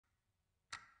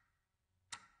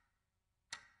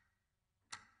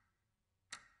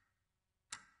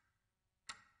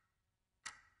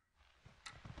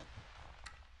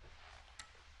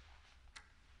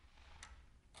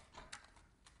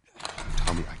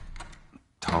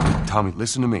Tommy,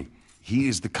 listen to me. He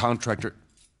is the contractor.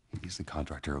 He's the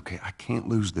contractor, okay? I can't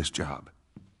lose this job.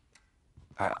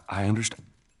 I understand.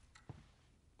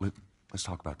 Let's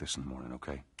talk about this in the morning,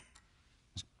 okay?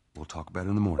 We'll talk about it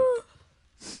in the morning.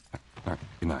 All right,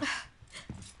 good night.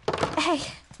 Hey.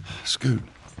 Scoot.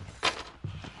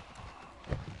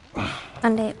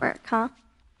 Monday at work, huh?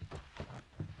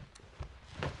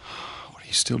 What are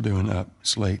you still doing up?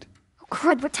 It's late. Oh,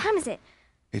 crud, what time is it?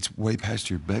 It's way past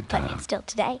your bedtime. But it's still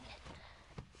today.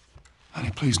 Honey,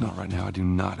 please not right now. I do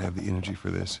not have the energy for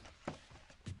this.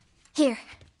 Here.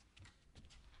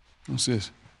 What's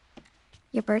this?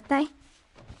 Your birthday?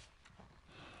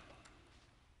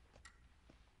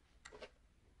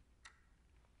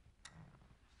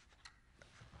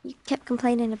 You kept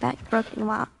complaining about your broken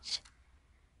watch.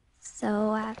 So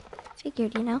I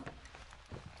figured, you know.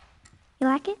 You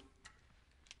like it?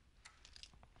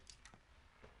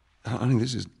 Honey,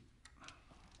 this is...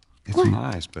 It's What?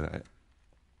 nice, but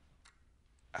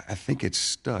I think it's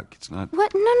stuck. It's not...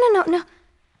 What? No.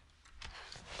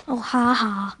 Oh, ha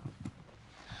ha.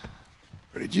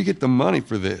 Where did you get the money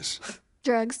for this?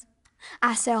 Drugs.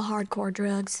 I sell hardcore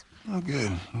drugs. Oh,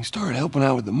 good. You started helping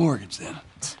out with the mortgage then.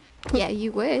 Yeah,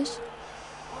 you wish.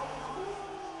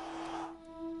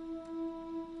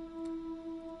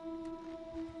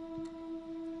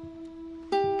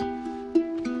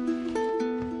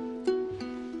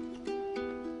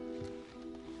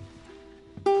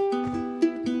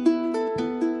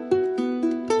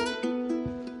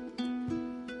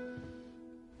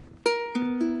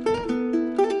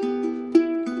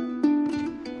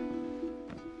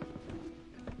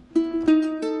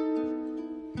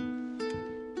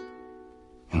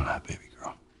 Good night, baby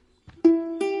girl.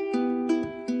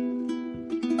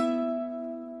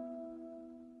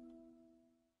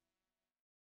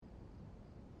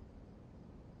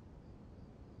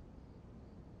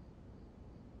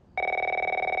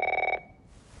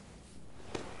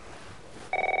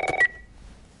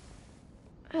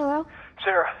 Hello?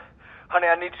 Sarah, honey,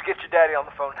 I need to get your daddy on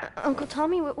the phone. Uncle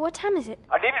Tommy, what time is it?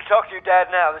 I need to talk to your dad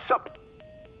now. There's something...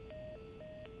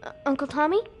 Uncle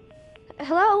Tommy?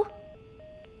 Hello?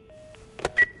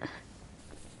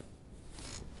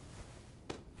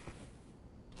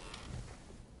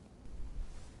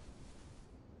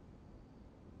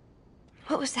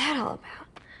 What was that all about?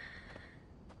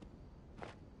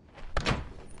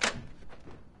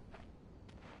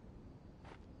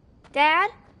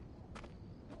 Dad?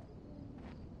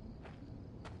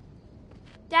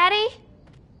 Daddy?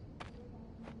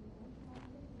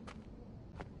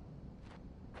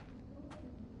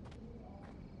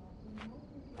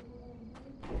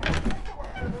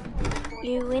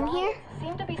 You in here?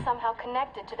 Seem to be somehow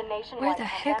connected to the nationwide Where the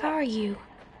heck pandemic. are you?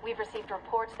 We've received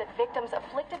reports that victims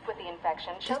afflicted with the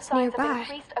infection show It's signs nearby. of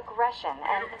increased aggression,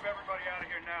 and Move everybody out of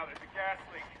here now. There's a gas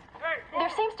leak. Hey, there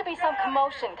seems to be some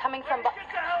commotion coming from... get the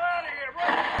hell out of here,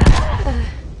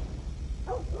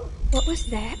 bro! What was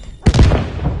that?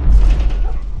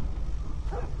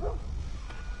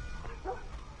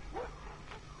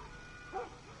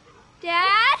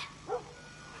 Dad?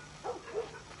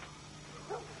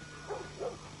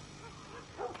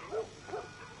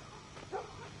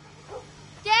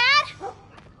 Dad?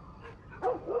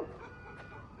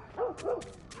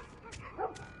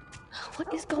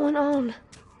 What is going on?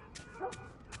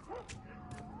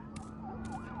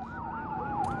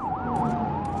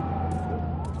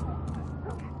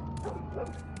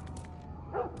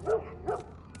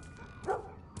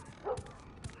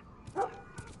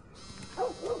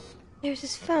 There's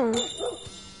his phone.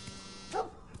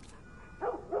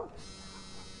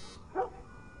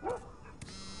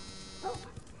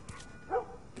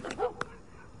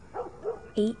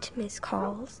 Eight missed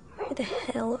calls. Where the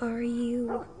hell are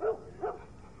you?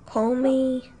 Call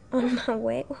me on my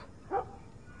way.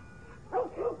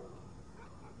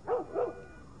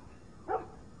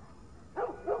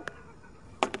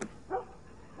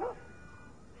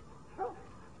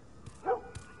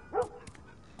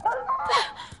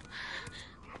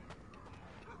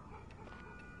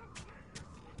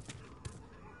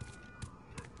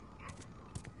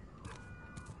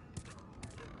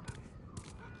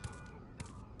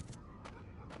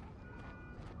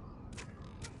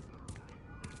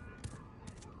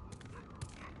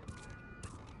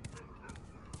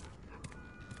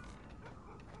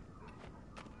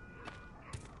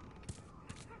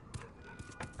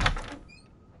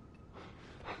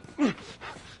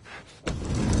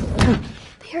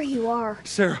 There you are.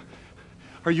 Sarah,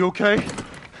 are you okay?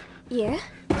 Yeah?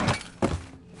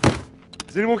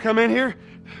 Does anyone come in here?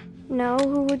 No,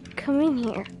 who would come in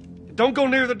here? Don't go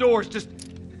near the doors. Just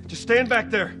stand back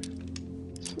there.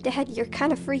 Dad, you're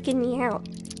kind of freaking me out.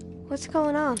 What's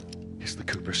going on? It's the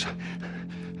Coopers.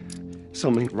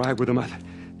 Something ain't right with them. I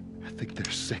think they're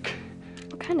sick.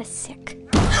 What kind of sick?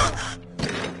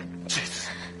 Jesus.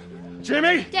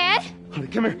 Jimmy! Dad? Honey,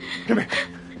 come here. Come here.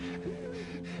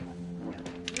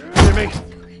 Jimmy! Jimmy,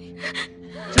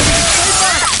 stay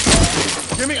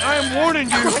back! Jimmy, I am warning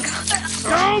you!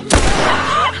 Go!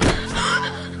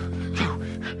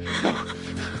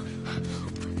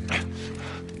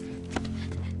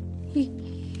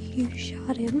 You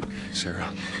shot him.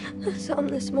 Sarah. I saw him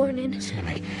this morning.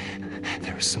 Sammy,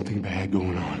 there is something bad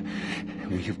going on.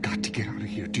 And we have got to get out of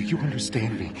here. Do you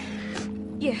understand me?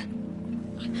 Yeah.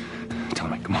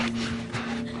 Tommy, come on.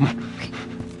 Come on.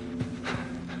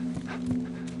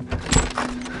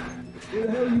 Where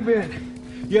the hell you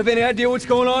been? You have any idea what's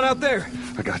going on out there?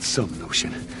 I got some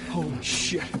notion. Holy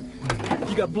shit.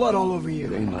 You got blood all over It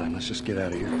you. ain't mine. Let's just get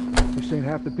out of here. You're saying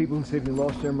half the people in the city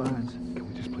lost their minds. Can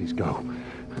we just please go?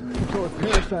 Some sort of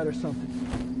parasite or something.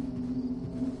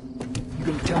 You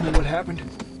gonna tell me what happened?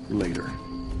 Later.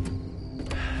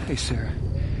 Hey, Sarah.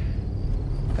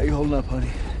 How you holding up, honey?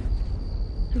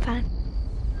 I'm fine.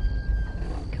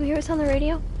 Can we hear us on the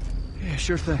radio? Yeah,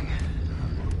 sure thing.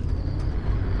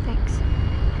 Thanks.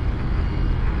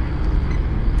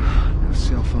 No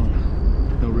cell phone.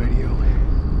 No radio.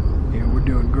 Yeah, we're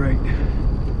doing great.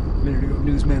 A minute ago,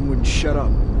 newsman wouldn't shut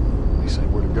up. They say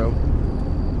where to go?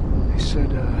 They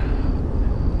said,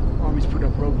 Army's put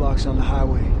up roadblocks on the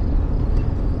highway.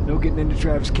 No getting into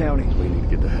Travis County. We need to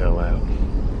get the hell out.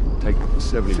 Take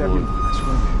 71. That's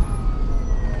right.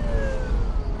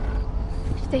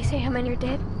 Did they say how many are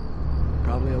dead?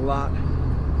 Probably a lot.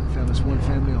 Found this one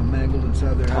family all mangled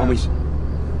inside their Tommy's. house.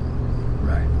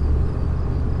 Right.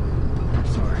 I'm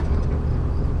sorry.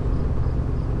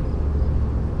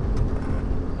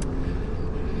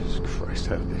 Jesus Christ,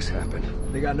 how did this happen?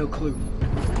 They got no clue.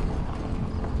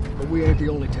 But we ain't the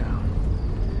only town.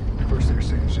 First they're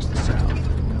saying it's just the South. Now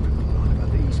they're going on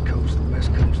about the East Coast, the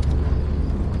West Coast.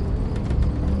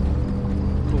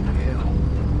 Holy hell.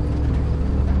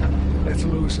 That's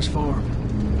Lewis's farm.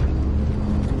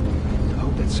 I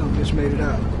hope that son just made it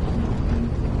out.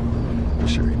 I'm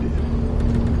sure he did.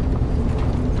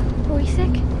 Are we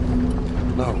sick?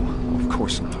 No, of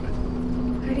course not.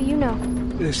 How do you know?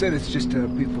 They said it's just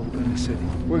people in the city.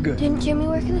 We're good. Didn't Jimmy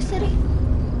work in the city?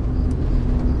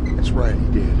 That's right, he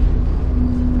did.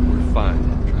 We're fine,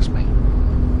 trust me.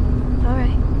 All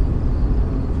right.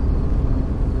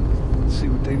 Let's see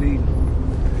what they need.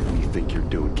 What do you think you're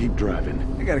doing? Keep driving.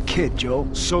 They got a kid, Joel.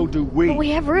 So do we. But we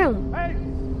have room. Hey!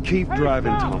 Keep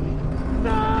driving, stop! Tommy.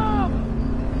 Stop!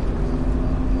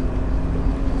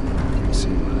 I can't see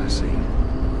what I see.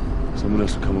 Someone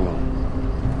else will come along.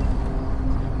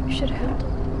 We should have helped him.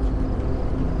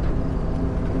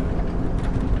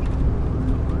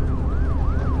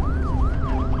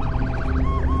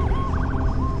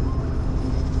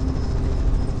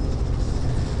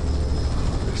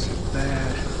 This is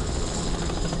bad.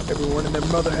 Everyone and their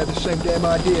mother had the same damn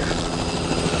idea.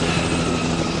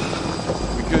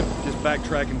 We could just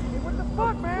backtracking. What the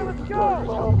fuck, man? Let's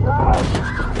go!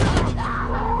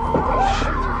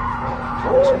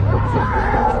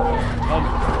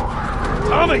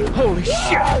 Tommy! Holy shit!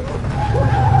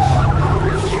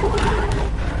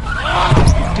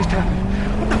 What just happened?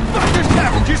 What the fuck just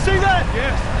happened? Did you see that?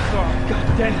 Yes, sorry. God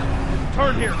damn.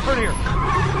 Turn here, turn here.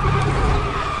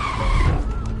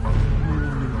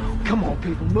 Come on,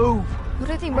 people, move. What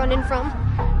are they running from?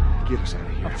 Get us out of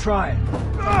here. I'm trying.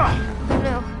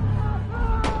 No.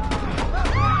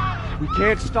 We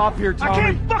can't stop here, I Tommy.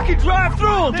 can't fucking drive through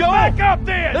them, Then Joel! back up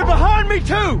then! They're behind me,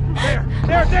 too!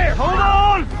 There! Hold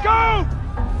on! Go!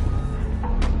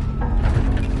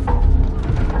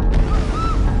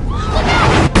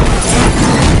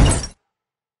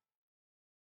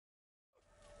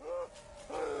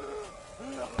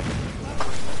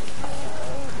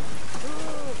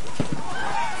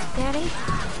 Daddy?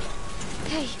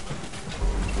 Hey.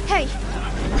 Hey!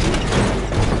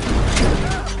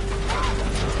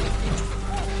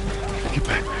 Get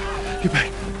back. Get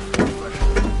back.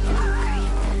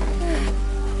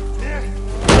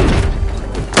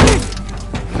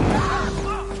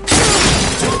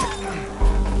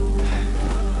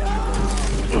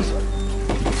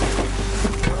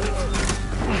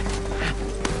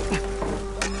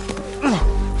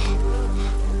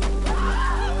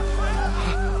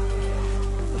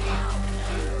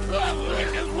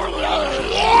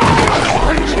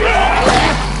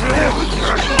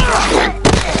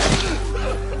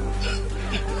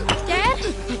 Dad?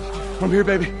 I'm here,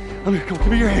 baby. I'm here. Come, give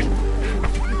me your hand.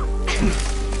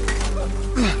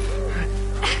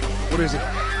 What is it?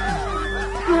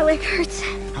 My leg hurts.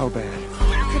 How bad?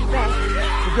 Pretty rest.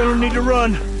 We're gonna need to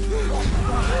run.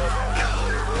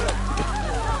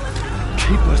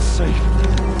 Keep us safe.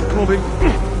 Come on, baby.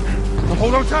 Now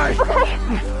hold on tight.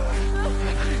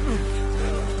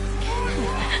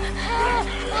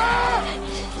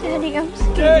 Daddy, I'm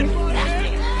scared.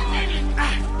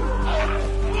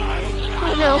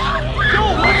 Oh no.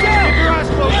 Joel, watch out! Keep your eyes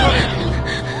closed, honey.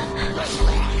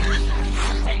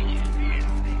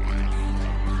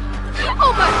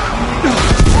 Oh my!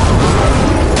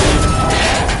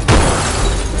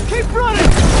 Keep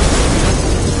running!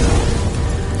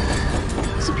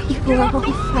 Those people are on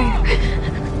fire.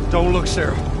 Don't look,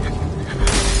 Sarah.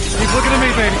 Keep looking at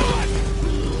me, baby.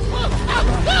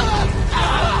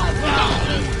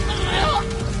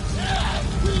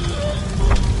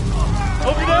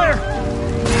 Over there!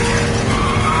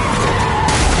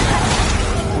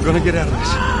 We're gonna get out of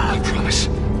this. I promise.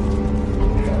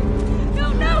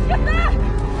 No, get back!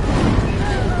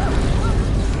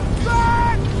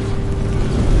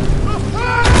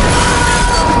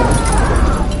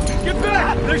 Get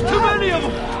back! There's too many of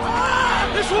them!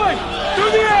 This way!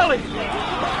 Through the alley!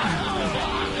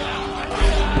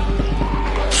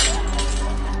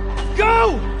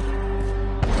 Go!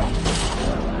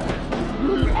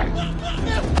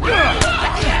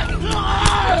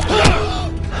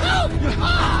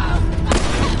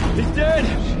 He's dead!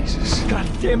 Jesus. God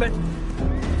damn it!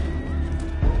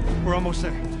 We're almost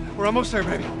there. We're almost there,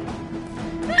 baby.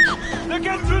 They're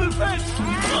getting through the fence!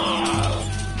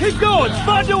 Keep going!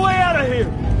 Find your way out of here!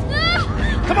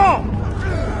 Come on!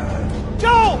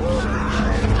 Joel!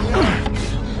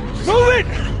 Move it!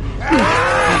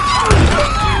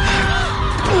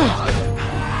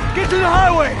 Get to the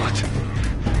highway! What?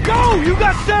 Go! You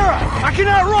got Sarah! I can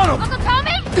outrun him! Uncle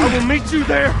Tommy? I will meet you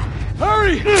there!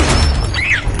 Hurry!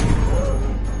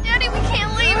 Daddy, we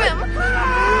can't leave him.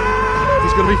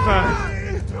 He's gonna be fine.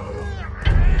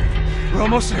 We're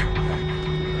almost there.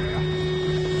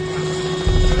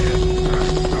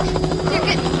 You're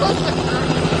getting closer.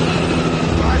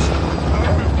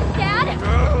 Dad?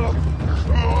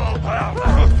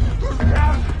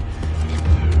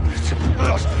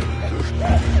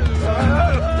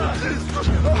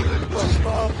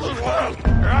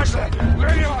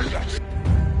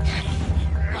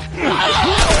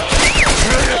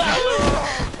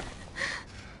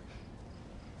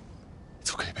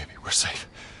 It's okay, baby. We're safe.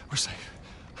 We're safe.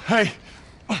 Hey,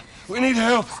 we need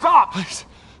help. Stop! Please.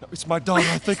 It's my daughter.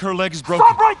 I think her leg is broken.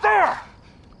 Stop right there!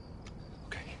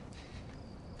 Okay.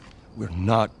 We're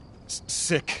not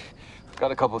sick.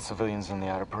 Got a couple of civilians in the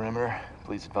outer perimeter.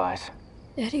 Please advise.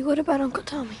 Daddy, what about Uncle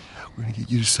Tommy? We're gonna get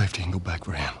you to safety and go back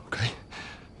for him, okay?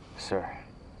 Sir,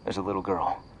 there's a little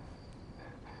girl.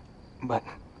 But...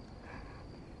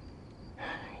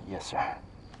 Yes, sir.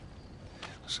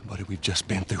 Somebody, we've just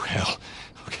been through hell.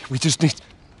 Okay, we just need...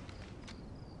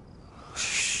 Oh,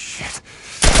 shit.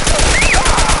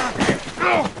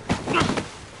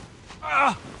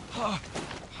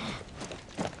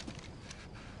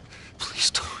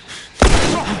 Please don't.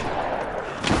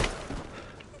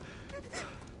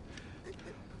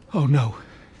 Oh, no.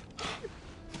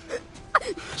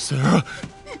 Sarah.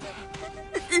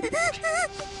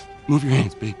 Move your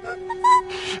hands, baby.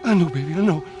 I know, baby, I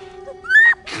know.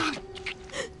 God.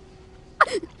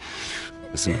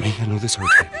 Listen to me. I know this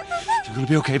hurts, baby. You're gonna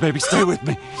be okay, baby. Stay with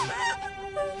me. All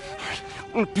right,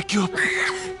 I'm gonna pick you up.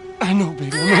 I know,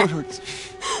 baby. I know it hurts.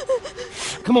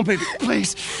 Come on, baby.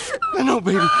 Please. I know,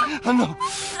 baby. I know.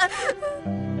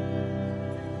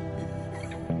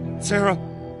 Sarah.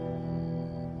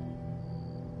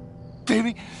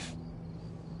 Baby.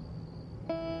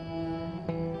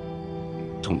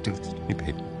 Don't do this to me,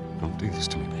 baby. Don't do this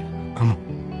to me, baby. Come on.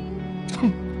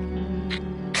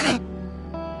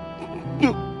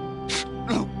 No.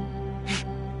 No.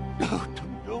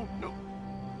 No, no.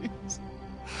 Please.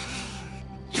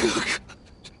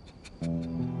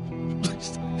 Please.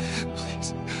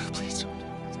 Please don't.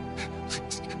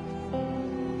 Please.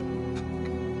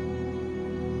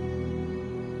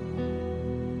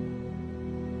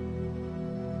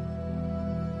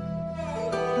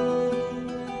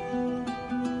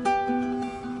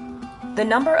 The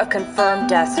number of confirmed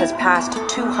deaths has passed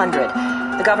 200.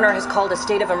 The governor has called a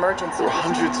state of emergency. There are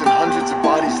hundreds and hundreds of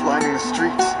bodies lining the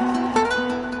streets.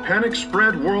 Panic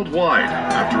spread worldwide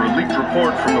after a leaked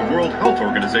report from the World Health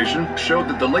Organization showed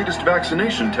that the latest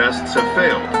vaccination tests have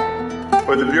failed.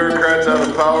 With the bureaucrats out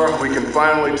of power, we can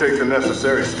finally take the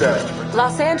necessary steps.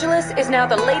 Los Angeles is now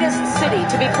the latest city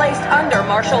to be placed under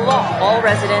martial law. All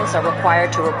residents are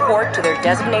required to report to their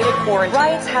designated quarantine.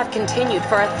 Riots have continued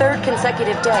for a third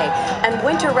consecutive day, and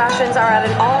winter rations are at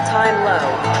an all-time low.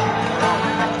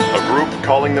 A group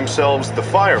calling themselves the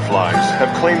Fireflies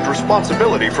have claimed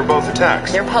responsibility for both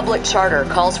attacks. Their public charter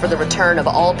calls for the return of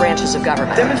all branches of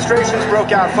government. Demonstrations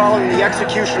broke out following the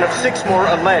execution of 6 more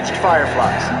alleged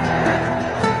Fireflies.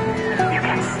 You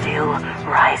can still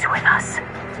rise with us.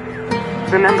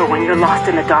 Remember, when you're lost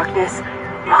in the darkness,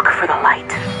 look for the light.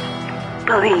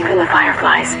 Believe in the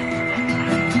Fireflies.